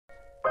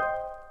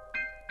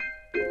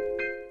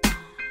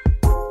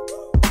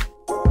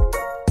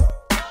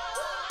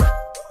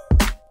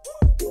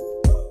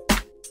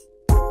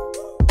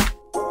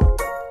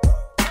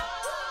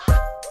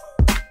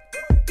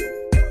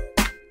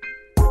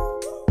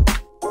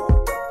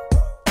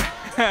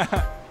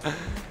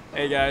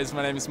Hey guys,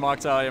 my name is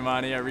Mokhtar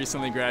Al-Yamani. I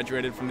recently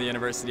graduated from the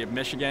University of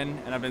Michigan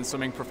and I've been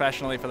swimming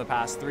professionally for the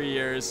past 3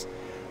 years.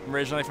 I'm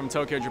originally from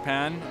Tokyo,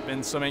 Japan. I've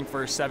been swimming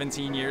for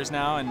 17 years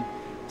now and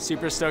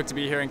super stoked to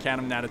be here in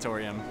Canham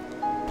Natatorium.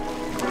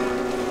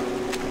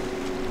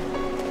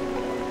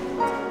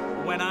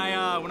 When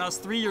I was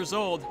 3 years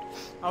old,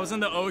 I was in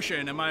the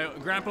ocean and my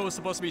grandpa was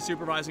supposed to be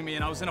supervising me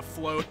and I was in a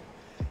float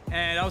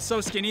and I was so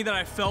skinny that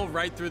I fell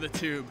right through the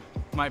tube.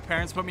 My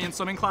parents put me in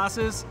swimming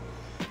classes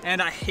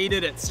and I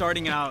hated it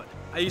starting out.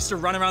 I used to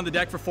run around the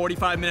deck for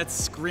 45 minutes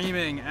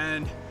screaming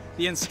and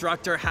the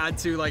instructor had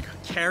to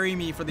carry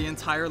me for the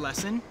entire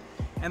lesson.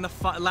 And the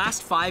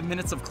last 5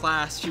 minutes of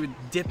class, she would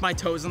dip my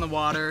toes in the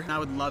water and I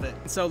would love it.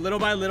 So little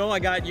by little, I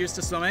got used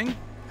to swimming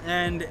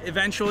and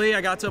eventually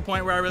I got to a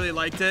point where I really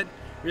liked it,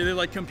 really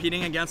liked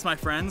competing against my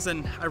friends,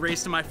 and I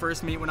raced in my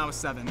first meet when I was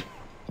 7.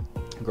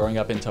 Growing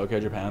up in Tokyo,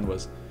 Japan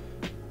was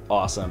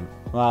awesome.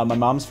 My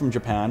mom's from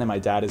Japan and my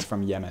dad is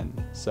from Yemen,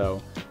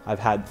 so I've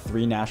had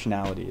 3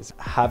 nationalities.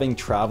 Having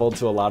traveled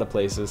to a lot of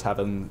places,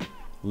 having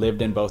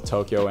lived in both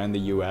Tokyo and the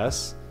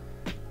US,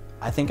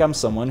 I think I'm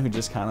someone who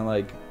just kind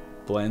of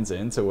blends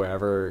into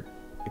wherever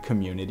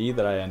community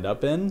that I end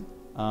up in.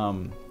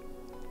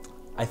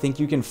 I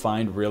think you can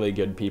find really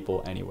good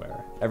people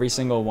anywhere. Every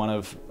single one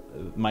of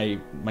my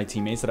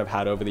teammates that I've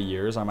had over the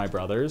years are my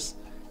brothers,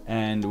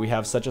 and we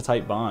have such a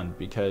tight bond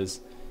because,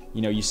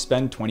 you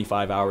spend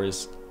 25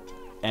 hours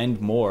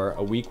and more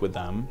a week with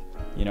them.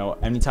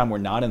 Anytime we're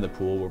not in the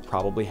pool, we're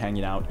probably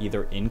hanging out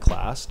either in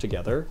class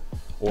together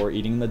or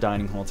eating in the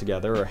dining hall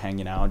together or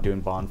hanging out,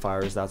 doing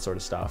bonfires, that sort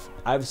of stuff.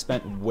 I've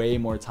spent way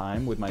more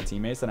time with my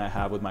teammates than I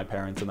have with my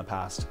parents in the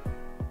past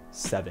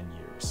 7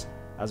 years.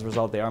 As a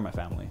result, they are my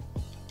family.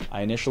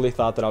 I initially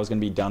thought that I was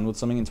going to be done with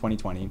swimming in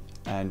 2020,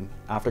 and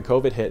after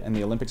COVID hit and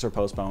the Olympics were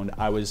postponed,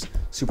 I was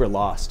super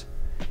lost.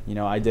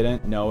 I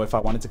didn't know if I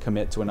wanted to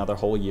commit to another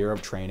whole year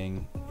of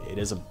training. It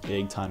is a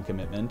big time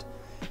commitment.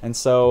 And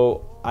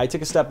so I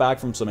took a step back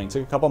from swimming,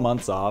 took a couple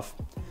months off,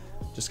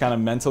 just kind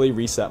of mentally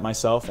reset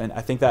myself, and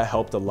I think that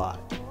helped a lot.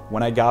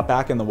 When I got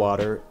back in the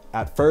water,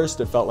 at first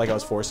it felt like I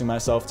was forcing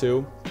myself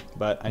to,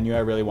 but I knew I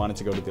really wanted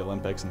to go to the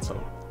Olympics, and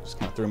so just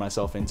kind of threw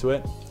myself into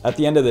it. At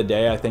the end of the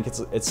day, I think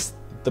it's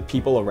the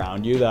people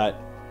around you that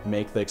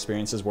make the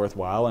experiences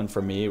worthwhile, and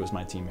for me, it was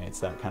my teammates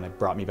that kind of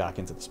brought me back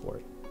into the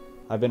sport.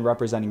 I've been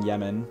representing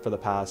Yemen for the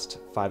past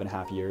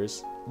 5.5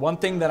 years. One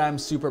thing that I'm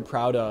super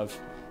proud of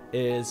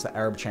is the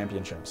Arab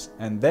Championships,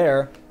 and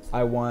there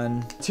I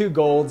won 2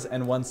 golds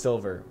and 1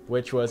 silver,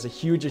 which was a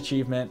huge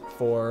achievement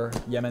for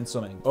Yemen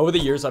swimming. Over the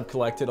years, I've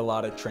collected a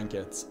lot of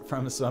trinkets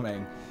from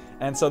swimming,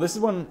 and so this is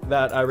one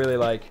that I really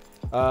like.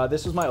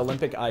 This was my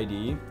Olympic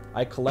ID.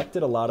 I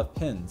collected a lot of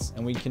pins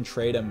and we can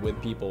trade them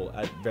with people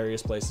at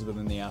various places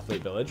within the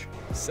athlete village.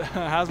 So,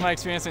 how's my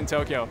experience in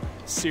Tokyo?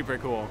 Super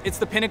cool. It's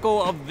the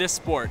pinnacle of this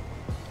sport.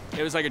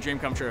 It was like a dream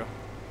come true.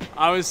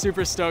 I was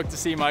super stoked to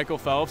see Michael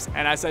Phelps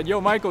and I said, "Yo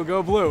Michael,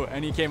 go blue."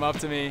 And he came up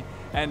to me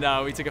and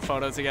we took a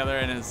photo together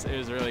and it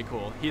was really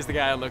cool. He's the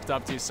guy I looked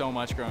up to so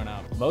much growing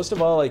up. Most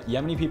of all,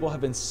 Yemeni people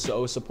have been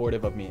so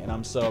supportive of me and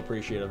I'm so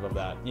appreciative of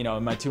that.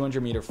 In my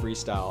 200-meter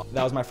freestyle,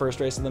 that was my first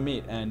race of the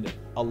meet, and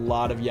a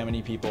lot of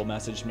Yemeni people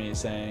messaged me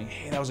saying,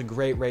 "Hey, that was a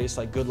great race,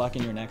 good luck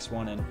in your next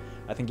one." And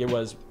I think it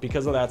was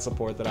because of that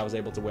support that I was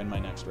able to win my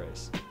next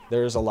race.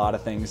 There's a lot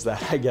of things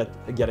that I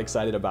get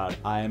excited about.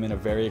 I am in a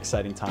very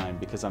exciting time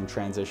because I'm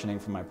transitioning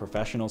from my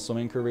professional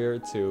swimming career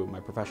to my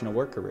professional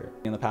work career.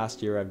 In the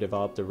past year, I've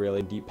developed a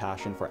really deep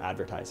passion for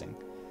advertising.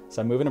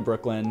 So I'm moving to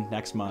Brooklyn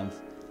next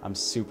month. I'm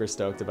super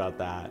stoked about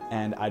that.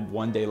 And I'd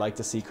one day like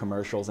to see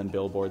commercials and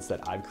billboards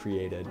that I've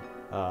created,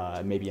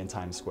 maybe in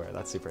Times Square.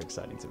 That's super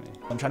exciting to me.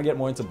 I'm trying to get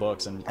more into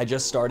books, and I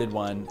just started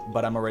one,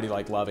 but I'm already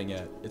loving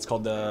it. It's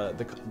called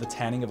The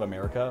Tanning of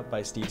America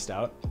by Steve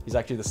Stout. He's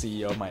actually the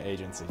CEO of my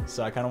agency.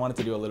 So I kind of wanted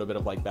to do a little bit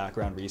of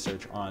background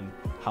research on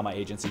how my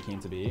agency came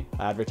to be.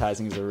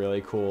 Advertising is a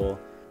really cool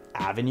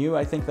avenue,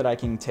 I think, that I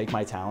can take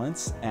my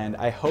talents, and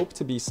I hope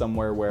to be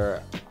somewhere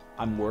where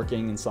I'm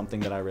working in something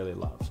that I really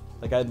love.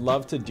 I'd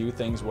love to do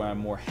things where I'm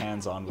more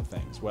hands-on with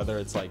things, whether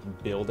it's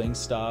building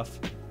stuff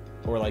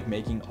or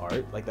making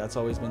art. That's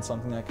always been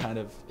something that kind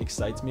of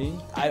excites me.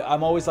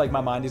 I'm always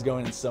my mind is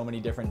going in so many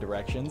different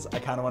directions. I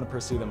kind of want to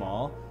pursue them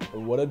all.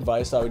 What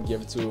advice I would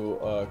give to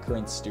a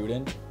current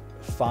student?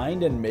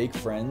 Find and make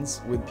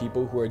friends with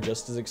people who are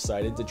just as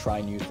excited to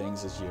try new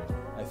things as you.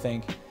 I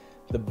think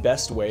the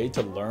best way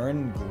to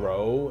learn,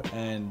 grow,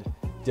 and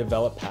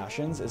develop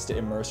passions is to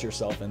immerse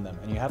yourself in them.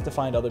 And you have to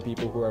find other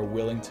people who are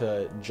willing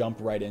to jump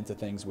right into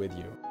things with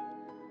you.